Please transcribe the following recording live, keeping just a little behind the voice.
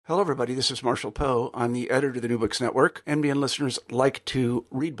Hello, everybody. This is Marshall Poe. I'm the editor of the New Books Network. NBN listeners like to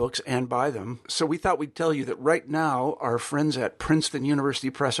read books and buy them. So we thought we'd tell you that right now, our friends at Princeton University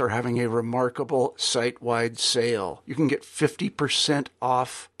Press are having a remarkable site-wide sale. You can get 50%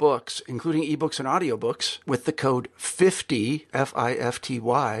 off books, including ebooks and audiobooks, with the code 50,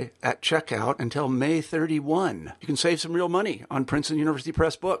 F-I-F-T-Y, at checkout until May 31. You can save some real money on Princeton University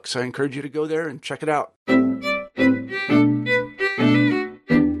Press books. I encourage you to go there and check it out.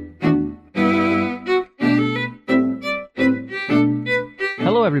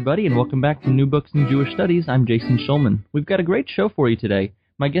 Hello, everybody, and welcome back to New Books in Jewish Studies. I'm Jason Schulman. We've got a great show for you today.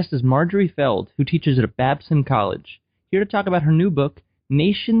 My guest is Marjorie Feld, who teaches at Babson College, here to talk about her new book,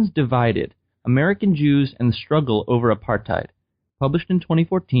 Nations Divided, American Jews and the Struggle Over Apartheid, published in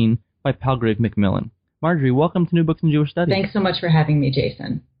 2014 by Palgrave Macmillan. Marjorie, welcome to New Books in Jewish Studies. Thanks so much for having me,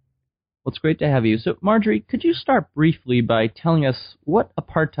 Jason. Well, it's great to have you. So, Marjorie, could you start briefly by telling us what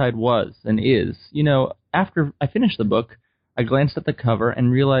apartheid was and is? You know, after I finished the book, I glanced at the cover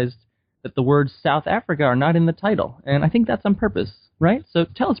and realized that the words South Africa are not in the title, and I think that's on purpose, right? So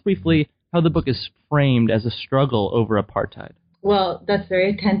tell us briefly how the book is framed as a struggle over apartheid. Well, that's very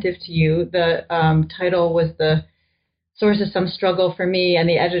attentive to you. The title was the source of some struggle for me and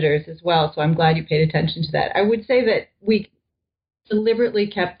the editors as well, so I'm glad you paid attention to that. I would say that we deliberately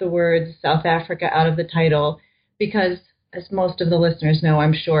kept the words South Africa out of the title because, as most of the listeners know,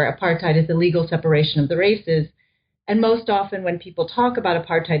 I'm sure, apartheid is the legal separation of the races. And most often when people talk about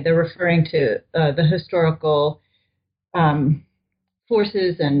apartheid, they're referring to the historical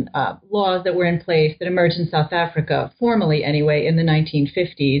forces and laws that were in place that emerged in South Africa, formally anyway, in the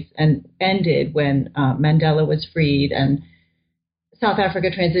 1950s and ended when Mandela was freed and South Africa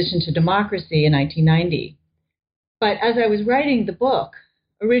transitioned to democracy in 1990. But as I was writing the book,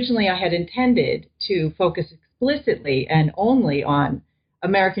 originally I had intended to focus explicitly and only on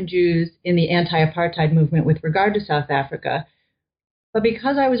American Jews in the anti-apartheid movement with regard to South Africa. But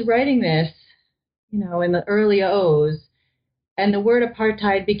because I was writing this, in the early O's, and the word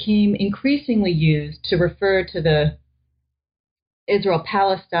apartheid became increasingly used to refer to the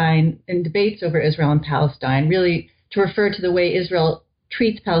Israel-Palestine and debates over Israel and Palestine, really to refer to the way Israel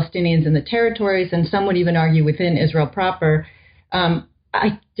treats Palestinians in the territories, and some would even argue within Israel proper,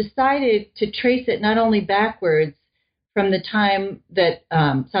 I decided to trace it not only backwards from the time that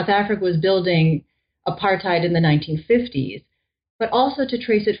South Africa was building apartheid in the 1950s, but also to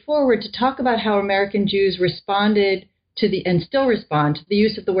trace it forward to talk about how American Jews responded to and still respond to the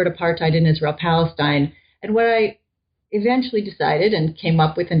use of the word apartheid in Israel-Palestine. And what I eventually decided and came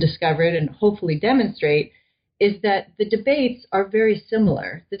up with and discovered and hopefully demonstrate is that the debates are very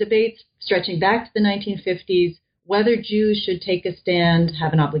similar. The debates stretching back to the 1950s, whether Jews should take a stand,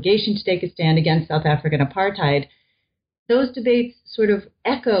 have an obligation to take a stand against South African apartheid. Those debates sort of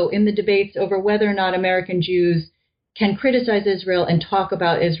echo in the debates over whether or not American Jews can criticize Israel and talk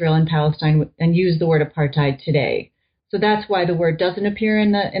about Israel and Palestine and use the word apartheid today. So that's why the word doesn't appear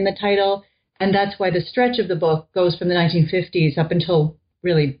in the title, and that's why the stretch of the book goes from the 1950s up until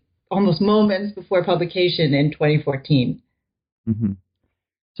really almost moments before publication in 2014. Mm-hmm.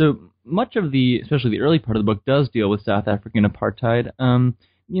 So much of especially the early part of the book, does deal with South African apartheid.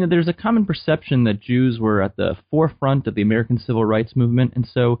 There's a common perception that Jews were at the forefront of the American Civil Rights Movement, and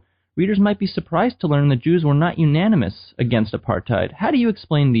so readers might be surprised to learn that Jews were not unanimous against apartheid. How do you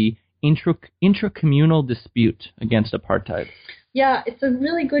explain the intracommunal dispute against apartheid? Yeah, it's a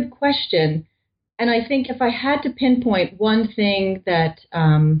really good question. And I think if I had to pinpoint one thing that,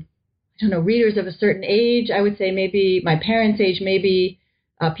 readers of a certain age, I would say maybe my parents' age, maybe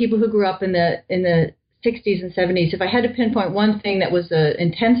people who grew up in the 60s and 70s, if I had to pinpoint one thing that was an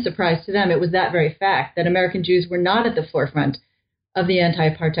intense surprise to them, it was that very fact, that American Jews were not at the forefront of the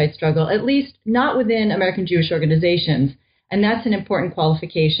anti-apartheid struggle, at least not within American Jewish organizations. And that's an important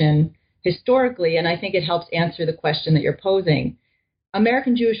qualification historically, and I think it helps answer the question that you're posing.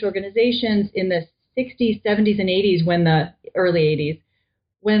 American Jewish organizations in the 60s, 70s, and 80s, early 80s,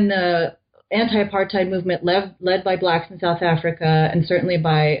 when the anti-apartheid movement led by blacks in South Africa and certainly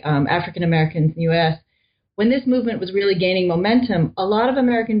by African Americans in the U.S., when this movement was really gaining momentum, a lot of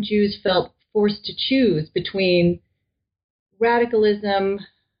American Jews felt forced to choose between radicalism,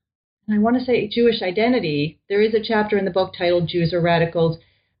 and I want to say Jewish identity. There is a chapter in the book titled Jews or Radicals.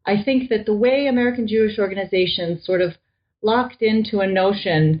 I think that the way American Jewish organizations sort of locked into a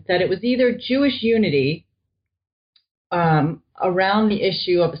notion that it was either Jewish unity around the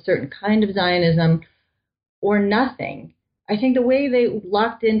issue of a certain kind of Zionism or nothing. I think the way they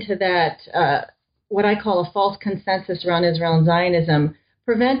locked into that, what I call a false consensus around Israel and Zionism,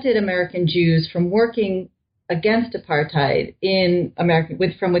 prevented American Jews from working against apartheid in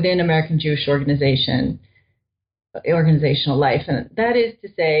from within American Jewish organizational life. And that is to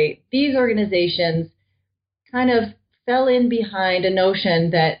say, these organizations kind of fell in behind a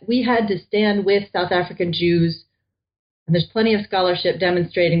notion that we had to stand with South African Jews. And there's plenty of scholarship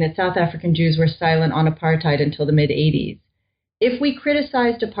demonstrating that South African Jews were silent on apartheid until the mid-'80s. If we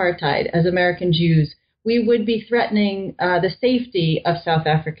criticized apartheid as American Jews, we would be threatening the safety of South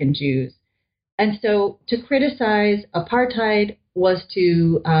African Jews. And so to criticize apartheid was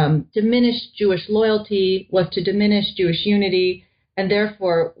to diminish Jewish loyalty, was to diminish Jewish unity, and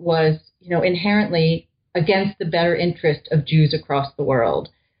therefore was, inherently against the better interest of Jews across the world.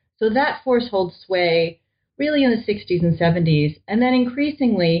 So that force holds sway really in the 60s and 70s. And then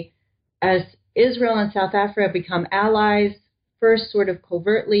increasingly, as Israel and South Africa become allies, first sort of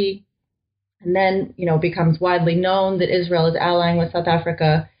covertly, and then, becomes widely known that Israel is allying with South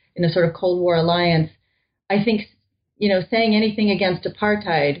Africa in a sort of Cold War alliance, I think, saying anything against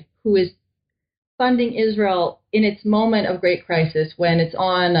apartheid, who is funding Israel in its moment of great crisis when it's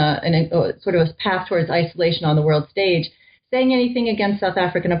on sort of a path towards isolation on the world stage, saying anything against South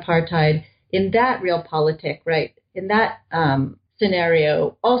African apartheid in that realpolitik, right, in that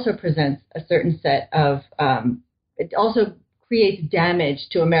scenario also presents a certain set of, it also creates damage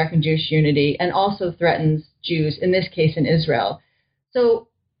to American Jewish unity and also threatens Jews, in this case in Israel. So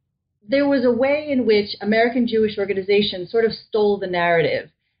there was a way in which American Jewish organizations sort of stole the narrative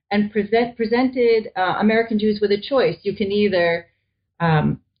and presented American Jews with a choice. You can either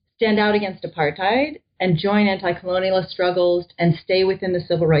stand out against apartheid and join anti-colonialist struggles and stay within the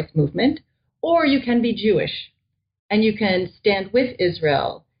civil rights movement, or you can be Jewish and you can stand with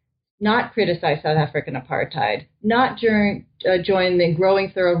Israel, not criticize South African apartheid, not join the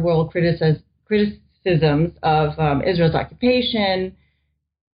growing third world criticisms of Israel's occupation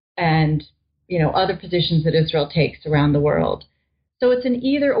and other positions that Israel takes around the world. So it's an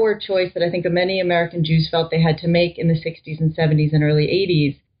either-or choice that I think many American Jews felt they had to make in the 60s and 70s and early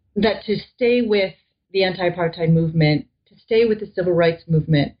 80s, that to stay with the anti-apartheid movement, to stay with the civil rights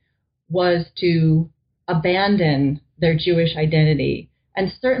movement, was to abandon their Jewish identity.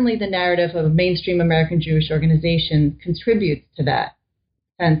 And certainly the narrative of a mainstream American Jewish organization contributes to that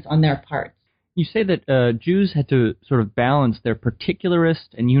sense on their part. You say that Jews had to sort of balance their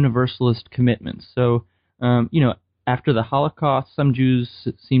particularist and universalist commitments. So, after the Holocaust, some Jews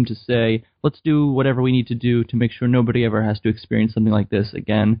seem to say, let's do whatever we need to do to make sure nobody ever has to experience something like this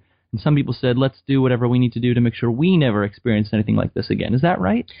again. And some people said, let's do whatever we need to do to make sure we never experience anything like this again. Is that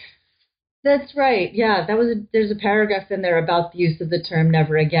right? That's right. Yeah, there's a paragraph in there about the use of the term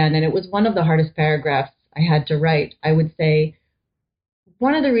never again, and it was one of the hardest paragraphs I had to write. I would say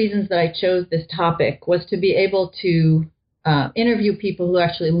one of the reasons that I chose this topic was to be able to interview people who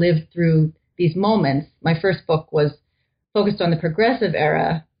actually lived through these moments. My first book was focused on the progressive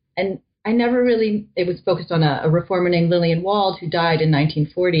era, and it was focused on a reformer named Lillian Wald who died in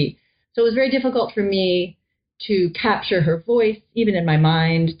 1940. So it was very difficult for me to capture her voice, even in my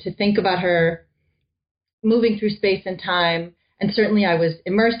mind, to think about her moving through space and time. And certainly I was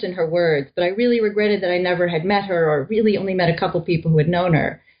immersed in her words, but I really regretted that I never had met her or really only met a couple people who had known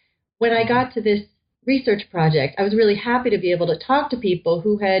her. When I got to this research project, I was really happy to be able to talk to people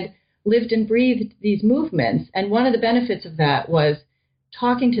who had lived and breathed these movements. And one of the benefits of that was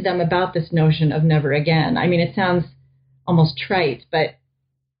talking to them about this notion of never again. I mean, it sounds almost trite, but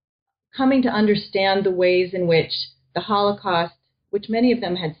coming to understand the ways in which the Holocaust, which many of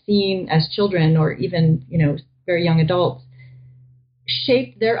them had seen as children or even, very young adults,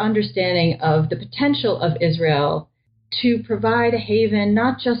 shaped their understanding of the potential of Israel to provide a haven,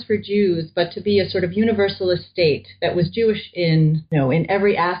 not just for Jews, but to be a sort of universalist state that was Jewish in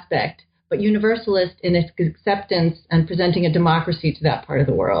every aspect, but universalist in its acceptance and presenting a democracy to that part of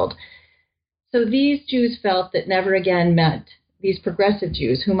the world. So these Jews felt that never again meant, these progressive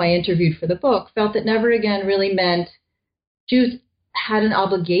Jews whom I interviewed for the book, felt that never again really meant Jews had an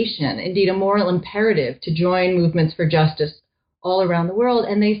obligation, indeed a moral imperative, to join movements for justice all around the world.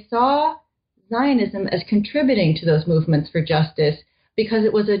 And they saw Zionism as contributing to those movements for justice because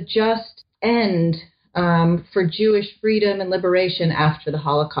it was a just end for Jewish freedom and liberation after the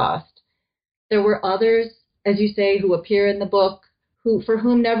Holocaust. There were others, as you say, who appear in the book, for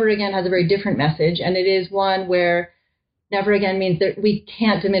whom never again has a very different message, and it is one where never again means that we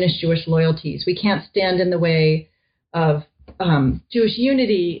can't diminish Jewish loyalties. We can't stand in the way of Jewish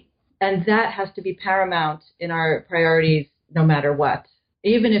unity, and that has to be paramount in our priorities no matter what,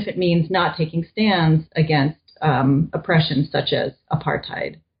 even if it means not taking stands against oppression such as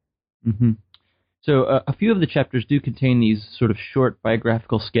apartheid. Mm-hmm. So a few of the chapters do contain these sort of short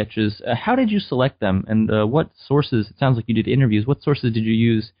biographical sketches. How did you select them, and what sources? It sounds like you did interviews. What sources did you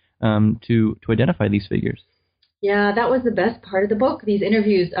use to identify these figures? Yeah, that was the best part of the book. These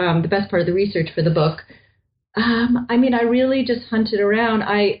interviews, the best part of the research for the book. I really just hunted around.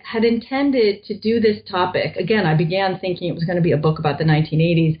 I had intended to do this topic. Again, I began thinking it was going to be a book about the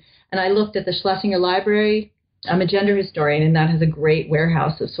 1980s, and I looked at the Schlesinger Library. I'm a gender historian, and that has a great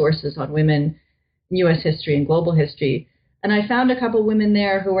warehouse of sources on women, U.S. history and global history. And I found a couple women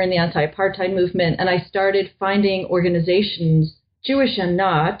there who were in the anti-apartheid movement, and I started finding organizations, Jewish and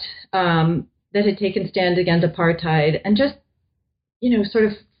not, that had taken stand against apartheid, and just, sort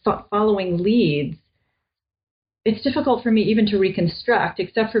of following leads. It's difficult for me even to reconstruct,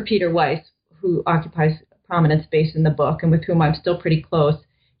 except for Peter Weiss, who occupies a prominent space in the book and with whom I'm still pretty close.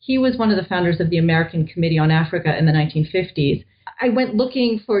 He was one of the founders of the American Committee on Africa in the 1950s. I went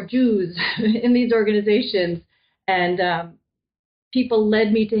looking for Jews in these organizations, and people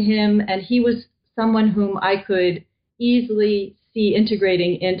led me to him, and he was someone whom I could easily see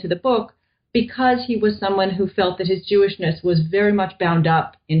integrating into the book because he was someone who felt that his Jewishness was very much bound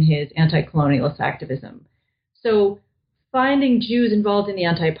up in his anti-colonialist activism. So finding Jews involved in the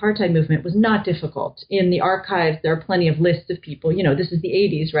anti-apartheid movement was not difficult. In the archives, there are plenty of lists of people. This is the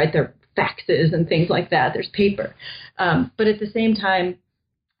 80s, right? There are faxes and things like that. There's paper. But at the same time,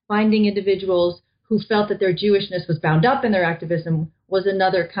 finding individuals who felt that their Jewishness was bound up in their activism was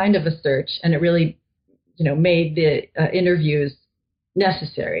another kind of a search, and it really, made the interviews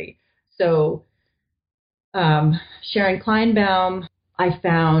necessary. So Sharon Kleinbaum, I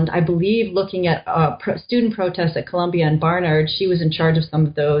found, I believe, looking at student protests at Columbia and Barnard. She was in charge of some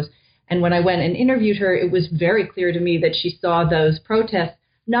of those. And when I went and interviewed her, it was very clear to me that she saw those protests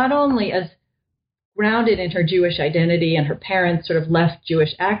not only as grounded in her Jewish identity and her parents' sort of left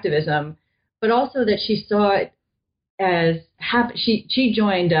Jewish activism, but also that she saw it as she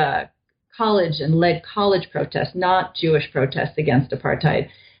joined college and led college protests, not Jewish protests against apartheid.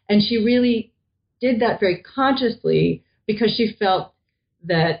 And she really did that very consciously because she felt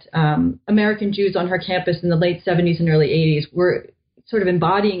that American Jews on her campus in the late 70s and early 80s were sort of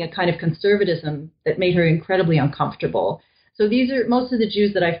embodying a kind of conservatism that made her incredibly uncomfortable. So most of the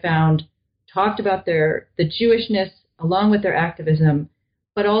Jews that I found talked about the Jewishness along with their activism,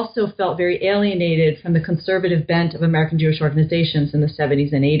 but also felt very alienated from the conservative bent of American Jewish organizations in the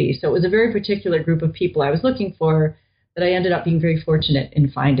 70s and 80s. So it was a very particular group of people I was looking for that I ended up being very fortunate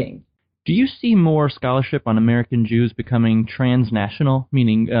in finding. Do you see more scholarship on American Jews becoming transnational,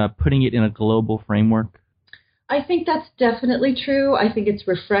 meaning putting it in a global framework? I think that's definitely true. I think it's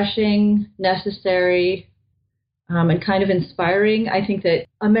refreshing, necessary, and kind of inspiring. I think that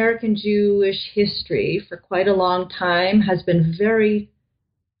American Jewish history for quite a long time has been very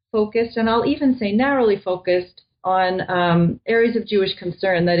focused, and I'll even say narrowly focused, on areas of Jewish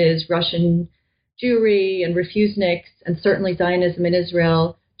concern, that is Russian Jewry and refuseniks, and certainly Zionism in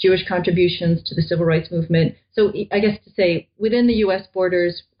Israel, Jewish contributions to the civil rights movement. So I guess to say within the U.S.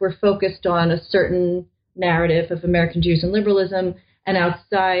 borders, we're focused on a certain narrative of American Jews and liberalism, and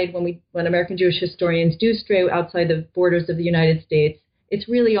outside, when American Jewish historians do stray outside the borders of the United States, it's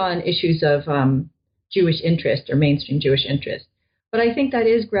really on issues of Jewish interest or mainstream Jewish interest. But I think that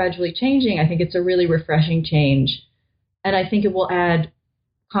is gradually changing. I think it's a really refreshing change, and I think it will add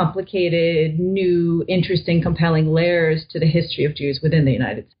complicated, new, interesting, compelling layers to the history of Jews within the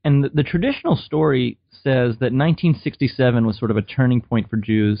United States. And the traditional story says that 1967 was sort of a turning point for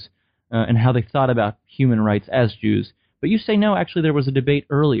Jews and how they thought about human rights as Jews. But you say, no, actually there was a debate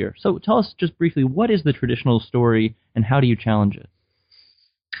earlier. So tell us just briefly, what is the traditional story and how do you challenge it?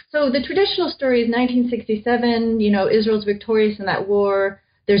 So the traditional story is 1967, Israel's victorious in that war.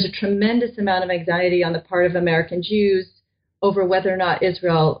 There's a tremendous amount of anxiety on the part of American Jews over whether or not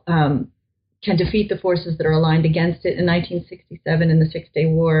Israel can defeat the forces that are aligned against it in 1967 in the Six-Day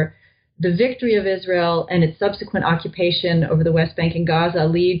War. The victory of Israel and its subsequent occupation over the West Bank and Gaza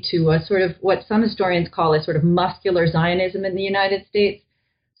lead to a sort of what some historians call a sort of muscular Zionism in the United States.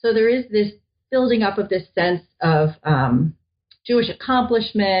 So there is this building up of this sense of Jewish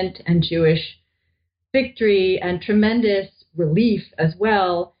accomplishment and Jewish victory and tremendous relief as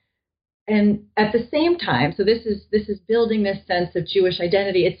well. And at the same time, so this is building this sense of Jewish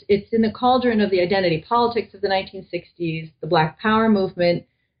identity. It's in the cauldron of the identity politics of the 1960s, the Black Power movement,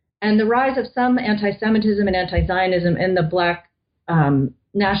 and the rise of some anti-Semitism and anti-Zionism in the Black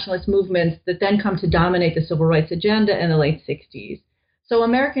nationalist movements that then come to dominate the civil rights agenda in the late 60s. So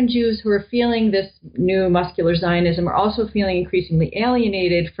American Jews who are feeling this new muscular Zionism are also feeling increasingly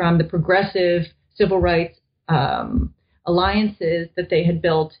alienated from the progressive civil rights alliances that they had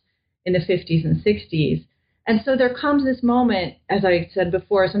built in the 50s and 60s. And so there comes this moment, as I said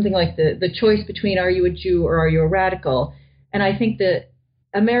before, something like the choice between are you a Jew or are you a radical? And I think that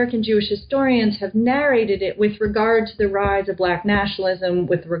American Jewish historians have narrated it with regard to the rise of black nationalism,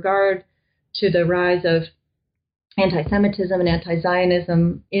 with regard to the rise of anti-Semitism and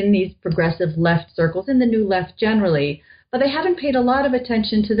anti-Zionism in these progressive left circles, in the new left generally. But they haven't paid a lot of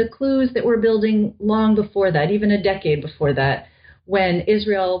attention to the clues that were building long before that, even a decade before that, when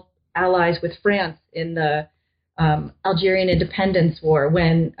Israel allies with France in the Algerian independence war,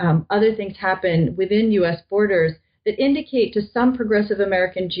 when other things happen within U.S. borders that indicate to some progressive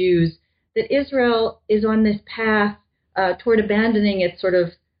American Jews that Israel is on this path toward abandoning its sort of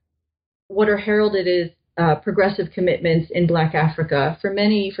what are heralded as progressive commitments in Black Africa. For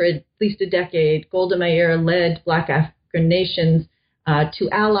at least a decade, Golda Meir led Black African nations to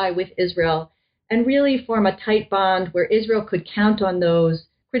ally with Israel and really form a tight bond where Israel could count on those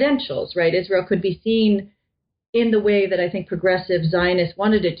credentials, right? Israel could be seen in the way that I think progressive Zionists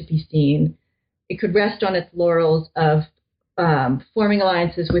wanted it to be seen. It could rest on its laurels of forming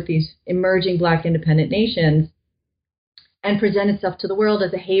alliances with these emerging Black independent nations and present itself to the world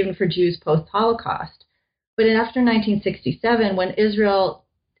as a haven for Jews post-Holocaust. But after 1967, when Israel,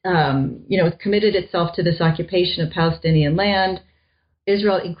 committed itself to this occupation of Palestinian land,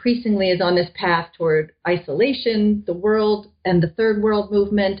 Israel increasingly is on this path toward isolation. The world and the Third World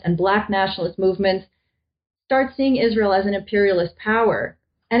movement and Black nationalist movements start seeing Israel as an imperialist power.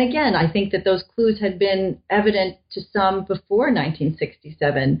 And again, I think that those clues had been evident to some before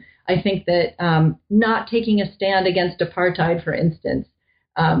 1967. I think that not taking a stand against apartheid, for instance,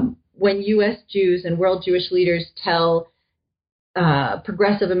 when U.S. Jews and world Jewish leaders tell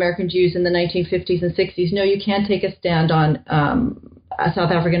progressive American Jews in the 1950s and 60s, no, you can't take a stand on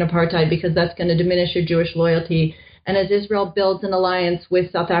South African apartheid because that's going to diminish your Jewish loyalty. And as Israel builds an alliance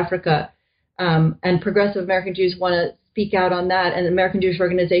with South Africa, and progressive American Jews want to speak out on that, and American Jewish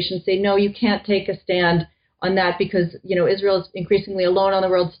organizations say, no, you can't take a stand on that because, Israel is increasingly alone on the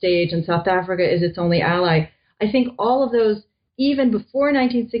world stage and South Africa is its only ally. I think all of those, even before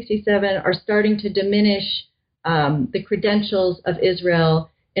 1967, are starting to diminish the credentials of Israel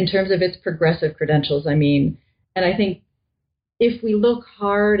in terms of its progressive credentials, And I think if we look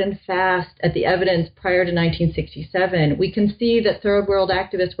hard and fast at the evidence prior to 1967, we can see that Third World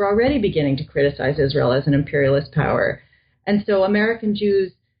activists were already beginning to criticize Israel as an imperialist power. And so American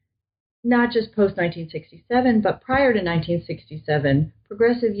Jews, not just post-1967, but prior to 1967,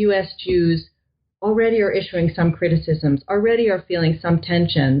 progressive U.S. Jews already are issuing some criticisms, already are feeling some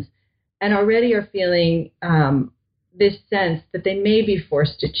tensions, and already are feeling this sense that they may be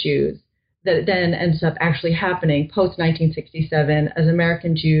forced to choose. That then ends up actually happening post-1967 as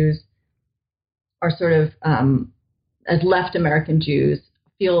American Jews are sort of, as left American Jews,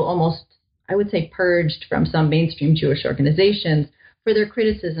 feel almost, I would say, purged from some mainstream Jewish organizations for their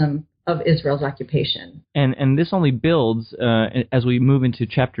criticism of Israel's occupation. And this only builds as we move into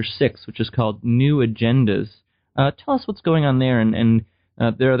Chapter 6, which is called New Agendas. Tell us what's going on there, and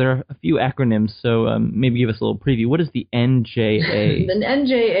there are a few acronyms, so maybe give us a little preview. What is the NJA? The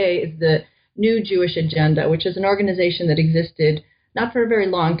NJA is the New Jewish Agenda, which is an organization that existed not for a very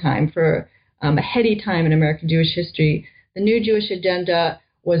long time, for a heady time in American Jewish history. The New Jewish Agenda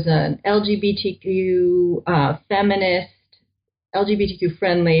was an LGBTQ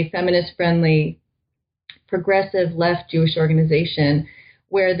LGBTQ-friendly, feminist-friendly, progressive left Jewish organization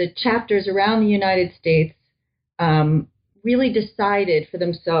where the chapters around the United States really decided for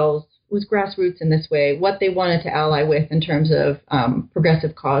themselves, was grassroots in this way, what they wanted to ally with in terms of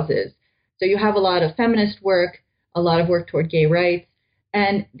progressive causes. So you have a lot of feminist work, a lot of work toward gay rights,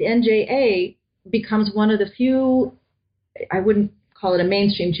 and the NJA becomes one of the few, I wouldn't call it a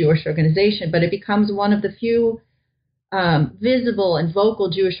mainstream Jewish organization, but it becomes one of the few visible and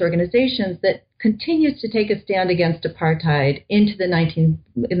vocal Jewish organizations that continues to take a stand against apartheid into the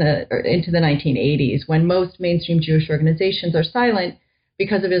 1980s, when most mainstream Jewish organizations are silent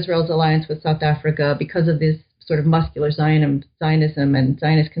because of Israel's alliance with South Africa, because of this sort of muscular Zionism and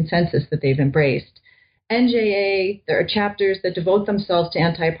Zionist consensus that they've embraced. NJA, there are chapters that devote themselves to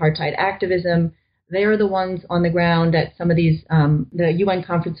anti-apartheid activism. They are the ones on the ground at some of these, the UN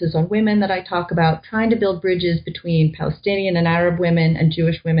conferences on women that I talk about, trying to build bridges between Palestinian and Arab women and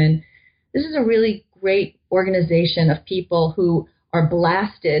Jewish women. This is a really great organization of people who are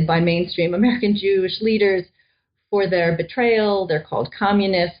blasted by mainstream American Jewish leaders for their betrayal. They're called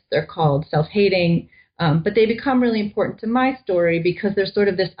communists. They're called self-hating. But they become really important to my story because they're sort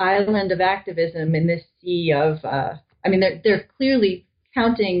of this island of activism in this sea of, they're clearly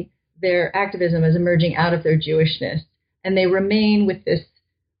counting their activism as emerging out of their Jewishness. And they remain with this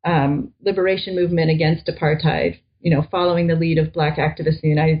liberation movement against apartheid, following the lead of black activists in the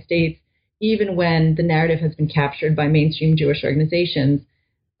United States, even when the narrative has been captured by mainstream Jewish organizations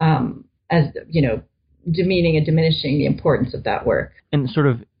as, demeaning and diminishing the importance of that work. And sort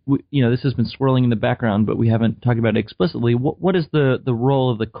of, this has been swirling in the background, but we haven't talked about it explicitly. What is the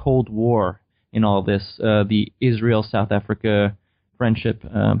role of the Cold War in all this, the Israel-South Africa friendship?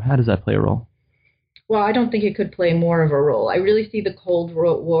 How does that play a role? Well, I don't think it could play more of a role. I really see the Cold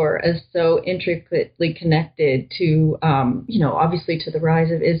War as so intricately connected to, obviously to the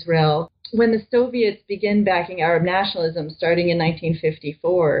rise of Israel. When the Soviets begin backing Arab nationalism starting in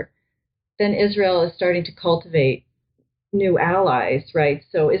 1954, then Israel is starting to cultivate new allies, right?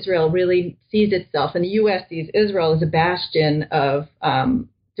 So Israel really sees itself, and the U.S. sees Israel as a bastion of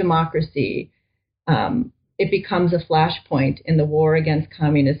democracy. It becomes a flashpoint in the war against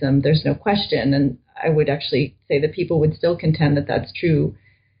communism. There's no question, and I would actually say that people would still contend that that's true,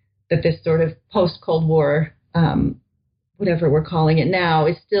 that this sort of post-Cold War, whatever we're calling it now,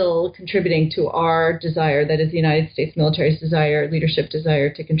 is still contributing to our desire, that is the United States military's desire, leadership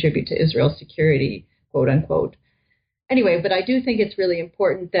desire to contribute to Israel's security, quote unquote. Anyway, but I do think it's really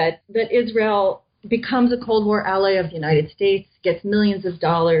important that Israel becomes a Cold War ally of the United States, gets billions of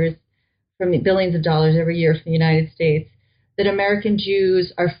dollars every year from the United States, that American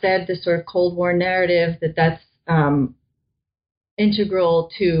Jews are fed this sort of Cold War narrative, that's integral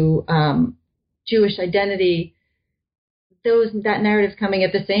to Jewish identity. That narrative is coming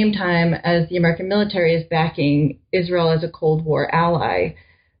at the same time as the American military is backing Israel as a Cold War ally.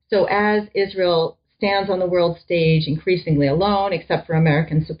 So as Israel stands on the world stage increasingly alone, except for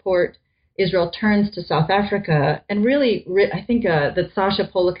American support, Israel turns to South Africa. And really, I think that Sasha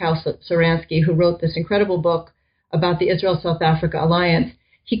Polokow-Saransky, who wrote this incredible book about the Israel-South Africa alliance,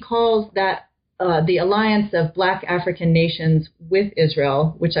 he calls that the alliance of black African nations with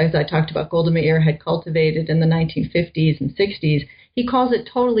Israel, which, as I talked about, Golda Meir had cultivated in the 1950s and 60s. He calls it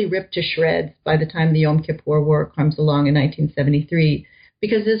totally ripped to shreds by the time the Yom Kippur War comes along in 1973,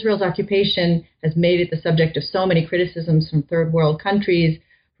 because Israel's occupation has made it the subject of so many criticisms from third world countries,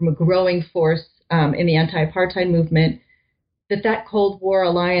 from a growing force in the anti-apartheid movement, that Cold War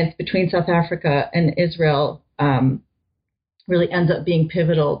alliance between South Africa and Israel really ends up being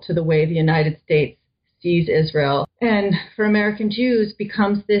pivotal to the way the United States sees Israel. And for American Jews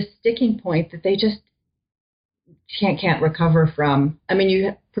becomes this sticking point that they just can't recover from. I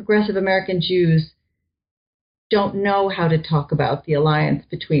mean, progressive American Jews don't know how to talk about the alliance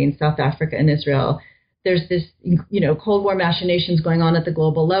between South Africa and Israel. There's this, Cold War machinations going on at the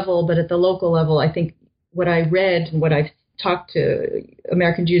global level, but at the local level, I think what I read and what I've talked to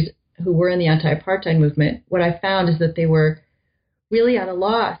American Jews who were in the anti-apartheid movement, what I found is that they were really at a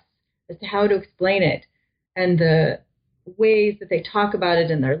loss as to how to explain it. And the ways that they talk about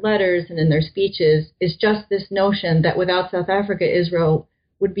it in their letters and in their speeches is just this notion that without South Africa, Israel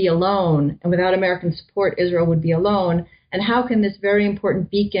would be alone, and without American support, Israel would be alone. And how can this very important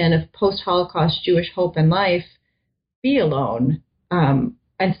beacon of post-Holocaust Jewish hope and life be alone?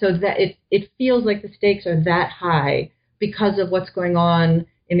 And so that it feels like the stakes are that high because of what's going on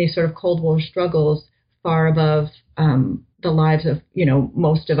in these sort of Cold War struggles, far above the lives of,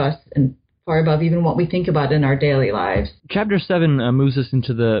 most of us, and far above even what we think about in our daily lives. Chapter 7 moves us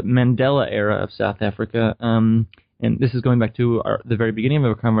into the Mandela era of South Africa. And this is going back to the very beginning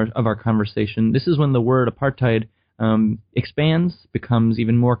of our conversation. This is when the word apartheid expands, becomes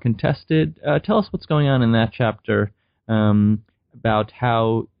even more contested. Tell us what's going on in that chapter about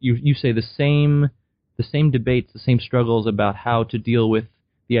how you say the same debates, the same struggles about how to deal with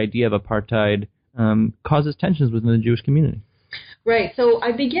the idea of apartheid causes tensions within the Jewish community. Right. So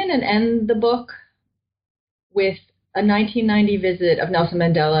I begin and end the book with a 1990 visit of Nelson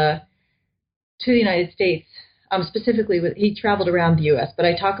Mandela to the United States. Specifically, he traveled around the U.S., but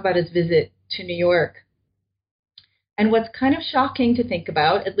I talk about his visit to New York. And what's kind of shocking to think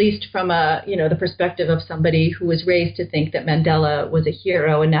about, at least from the perspective of somebody who was raised to think that Mandela was a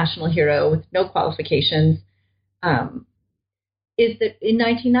hero, a national hero with no qualifications, is that in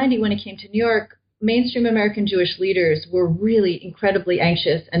 1990, when it came to New York, mainstream American Jewish leaders were really incredibly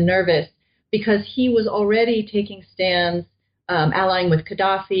anxious and nervous because he was already taking stands, allying with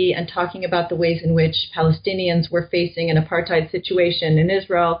Gaddafi and talking about the ways in which Palestinians were facing an apartheid situation in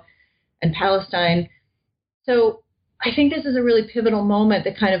Israel and Palestine. So I think this is a really pivotal moment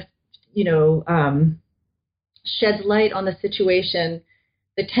that kind of, sheds light on the situation,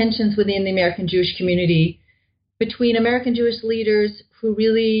 the tensions within the American Jewish community between American Jewish leaders who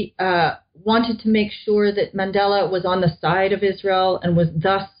really wanted to make sure that Mandela was on the side of Israel and was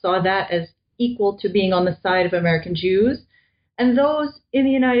thus saw that as equal to being on the side of American Jews, and those in the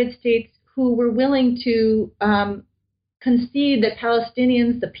United States who were willing to concede that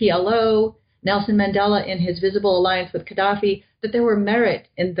Palestinians, the PLO, Nelson Mandela in his visible alliance with Gaddafi, that there were merit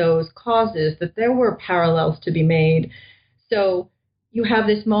in those causes, that there were parallels to be made. So you have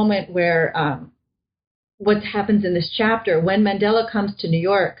this moment where what happens in this chapter, when Mandela comes to New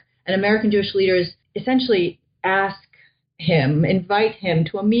York, and American Jewish leaders essentially invite him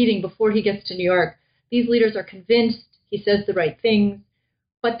to a meeting before he gets to New York. These leaders are convinced he says the right things,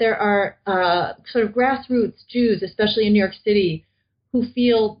 but there are sort of grassroots Jews, especially in New York City, who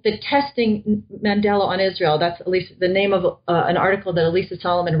feel that testing Mandela on Israel, that's at least the name of an article that Elisa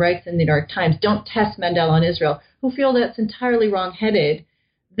Solomon writes in the New York Times, don't test Mandela on Israel, who feel that's entirely wrong-headed,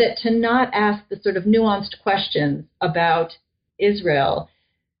 that to not ask the sort of nuanced questions about Israel,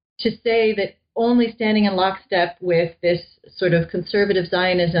 to say that only standing in lockstep with this sort of conservative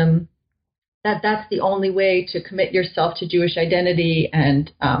Zionism, that's the only way to commit yourself to Jewish identity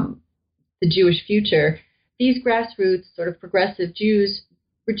and the Jewish future. These grassroots sort of progressive Jews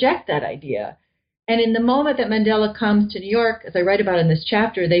reject that idea. And in the moment that Mandela comes to New York, as I write about in this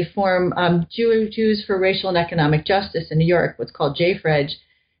chapter, they form Jews for Racial and Economic Justice in New York, what's called JFREJ.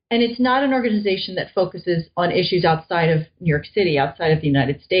 And it's not an organization that focuses on issues outside of New York City, outside of the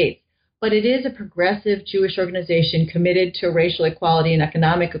United States. But it is a progressive Jewish organization committed to racial equality and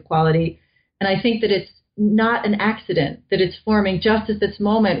economic equality. And I think that it's not an accident that it's forming just at this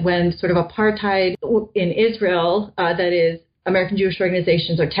moment when sort of apartheid in Israel, that is, American Jewish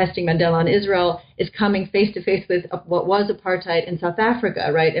organizations are testing Mandela on Israel, is coming face to face with what was apartheid in South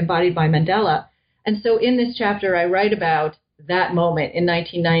Africa, right, embodied by Mandela. And so in this chapter, I write about that moment in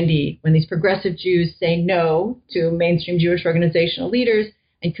 1990 when these progressive Jews say no to mainstream Jewish organizational leaders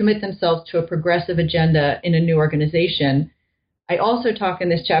and commit themselves to a progressive agenda in a new organization. I also talk in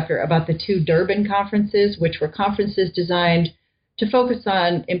this chapter about the two Durban conferences, which were conferences designed to focus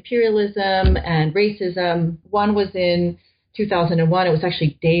on imperialism and racism. One was in 2001. It was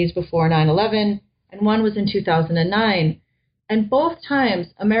actually days before 9/11, and one was in 2009. And both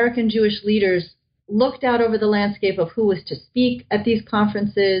times, American Jewish leaders looked out over the landscape of who was to speak at these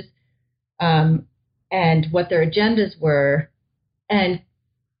conferences and what their agendas were. And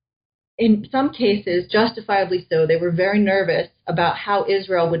in some cases, justifiably so, they were very nervous about how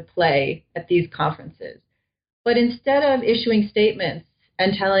Israel would play at these conferences. But instead of issuing statements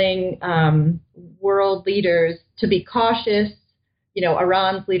and telling world leaders to be cautious,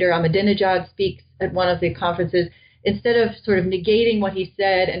 Iran's leader Ahmadinejad speaks at one of the conferences, instead of sort of negating what he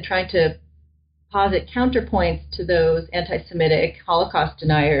said and trying to posit counterpoints to those anti-Semitic Holocaust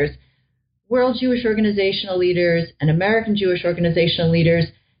deniers, world Jewish organizational leaders and American Jewish organizational leaders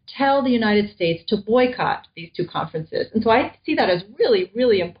tell the United States to boycott these two conferences. And so I see that as really,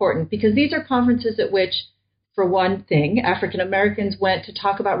 really important because these are conferences at which, for one thing, African Americans went to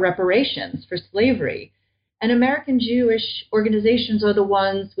talk about reparations for slavery. And American Jewish organizations are the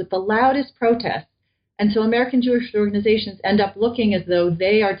ones with the loudest protests. And so American Jewish organizations end up looking as though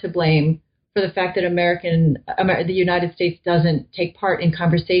they are to blame for the fact that the United States doesn't take part in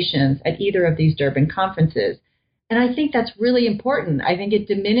conversations at either of these Durban conferences. And I think that's really important. I think it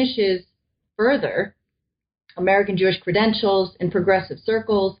diminishes further American Jewish credentials in progressive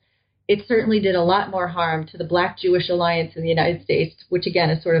circles. It certainly did a lot more harm to the Black Jewish Alliance in the United States, which again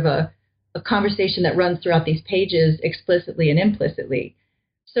is sort of a conversation that runs throughout these pages explicitly and implicitly.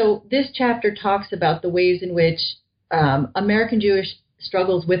 So this chapter talks about the ways in which American Jewish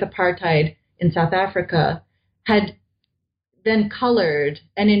struggles with apartheid in South Africa had then colored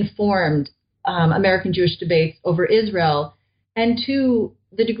and informed American Jewish debates over Israel, and to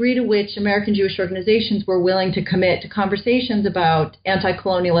the degree to which American Jewish organizations were willing to commit to conversations about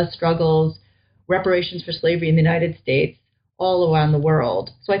anti-colonialist struggles, reparations for slavery in the United States, all around the world.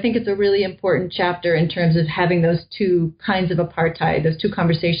 So I think it's a really important chapter in terms of having those two kinds of apartheid, those two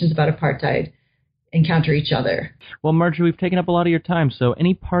conversations about apartheid encounter each other. Well, Marjorie, we've taken up a lot of your time, so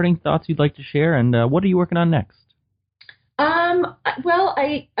any parting thoughts you'd like to share, and what are you working on next? Well,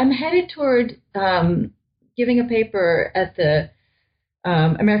 I'm headed toward giving a paper at the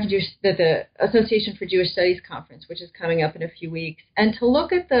the Association for Jewish Studies Conference, which is coming up in a few weeks. And to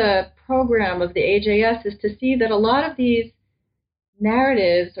look at the program of the AJS is to see that a lot of these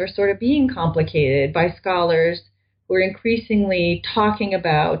narratives are sort of being complicated by scholars who are increasingly talking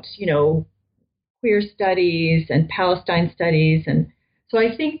about, queer studies and Palestine studies. And so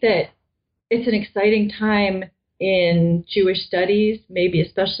I think that it's an exciting time in Jewish studies, maybe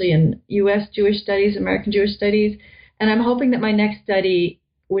especially in U.S. Jewish studies, American Jewish studies. And I'm hoping that my next study,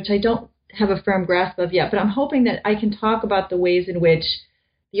 which I don't have a firm grasp of yet, but I'm hoping that I can talk about the ways in which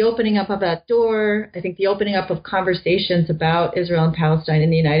the opening up of that door, I think the opening up of conversations about Israel and Palestine in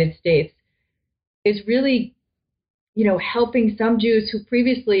the United States is really, helping some Jews who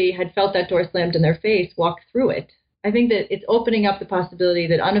previously had felt that door slammed in their face walk through it. I think that it's opening up the possibility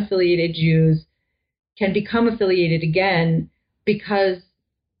that unaffiliated Jews can become affiliated again because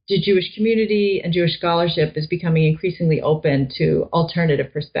the Jewish community and Jewish scholarship is becoming increasingly open to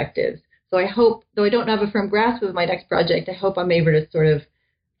alternative perspectives. So I hope, though I don't have a firm grasp of my next project, I hope I'm able to sort of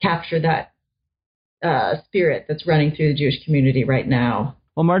capture that spirit that's running through the Jewish community right now.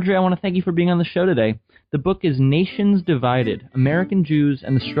 Well, Marjorie, I want to thank you for being on the show today. The book is Nations Divided, American Jews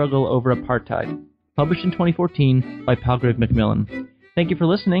and the Struggle Over Apartheid, published in 2014 by Palgrave Macmillan. Thank you for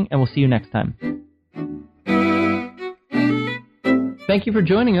listening, and we'll see you next time. Thank you for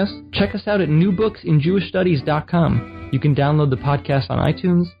joining us. Check us out at newbooksinjewishstudies.com. You can download the podcast on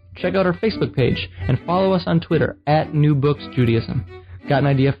iTunes, check out our Facebook page, and follow us on Twitter at newbooksjudaism. Got an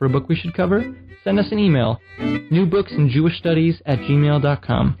idea for a book we should cover? Send us an email,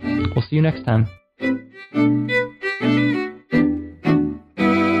 newbooksinjewishstudies@gmail.com. We'll see you next time.